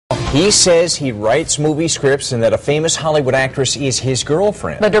He says he writes movie scripts and that a famous Hollywood actress is his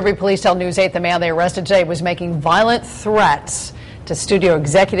girlfriend. The Derby police tell News 8 the man they arrested today was making violent threats to studio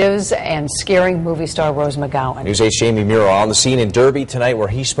executives and scaring movie star Rose McGowan. News 8's Jamie Muro on the scene in Derby tonight, where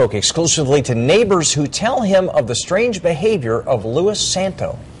he spoke exclusively to neighbors who tell him of the strange behavior of Louis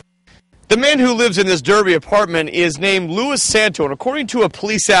Santo. The man who lives in this Derby apartment is named Louis Santo, and according to a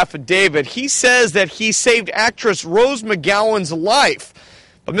police affidavit, he says that he saved actress Rose McGowan's life.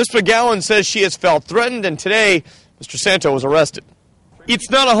 But Miss McGowan says she has felt threatened, and today, Mr. Santo was arrested. It's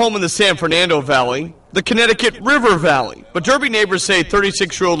not a home in the San Fernando Valley, the Connecticut River Valley. But Derby neighbors say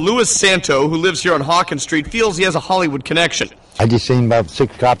 36-year-old Louis Santo, who lives here on Hawkins Street, feels he has a Hollywood connection. I just seen about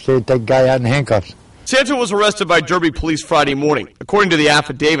 6 cops there take a guy out in handcuffs. Santo was arrested by Derby police Friday morning. According to the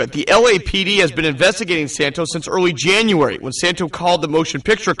affidavit, the LAPD has been investigating Santo since early January, when Santo called the motion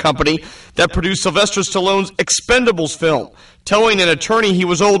picture company that produced Sylvester Stallone's Expendables film, telling an attorney he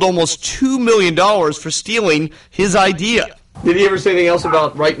was owed almost $2 million for stealing his idea. Did he ever say anything else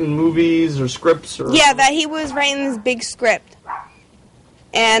about writing movies or scripts? Yeah, that he was writing this big script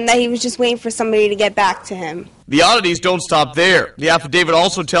and that he was just waiting for somebody to get back to him. The oddities don't stop there. The affidavit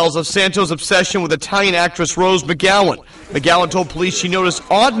also tells of Santo's obsession with Italian actress Rose McGowan. McGowan told police she noticed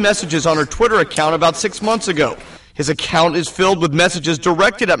odd messages on her Twitter account about 6 months ago. His account is filled with messages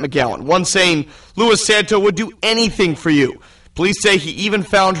directed at McGowan, one saying, "Louis Santo would do anything for you." Police say he even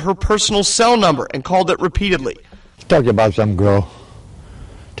found her personal cell number and called it repeatedly. Talked about some girl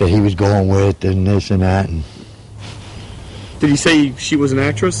that he was going with and this and that. And did he say she was an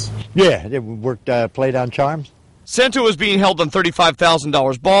actress? Yeah, they worked, played on Charms. Santo is being held on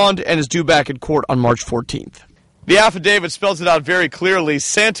 $35,000 bond and is due back in court on March 14th. The affidavit spells it out very clearly.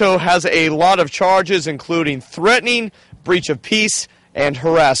 Santo has a lot of charges, including threatening, breach of peace, and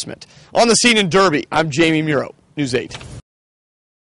harassment. On the scene in Derby, I'm Jamie Muro, News 8.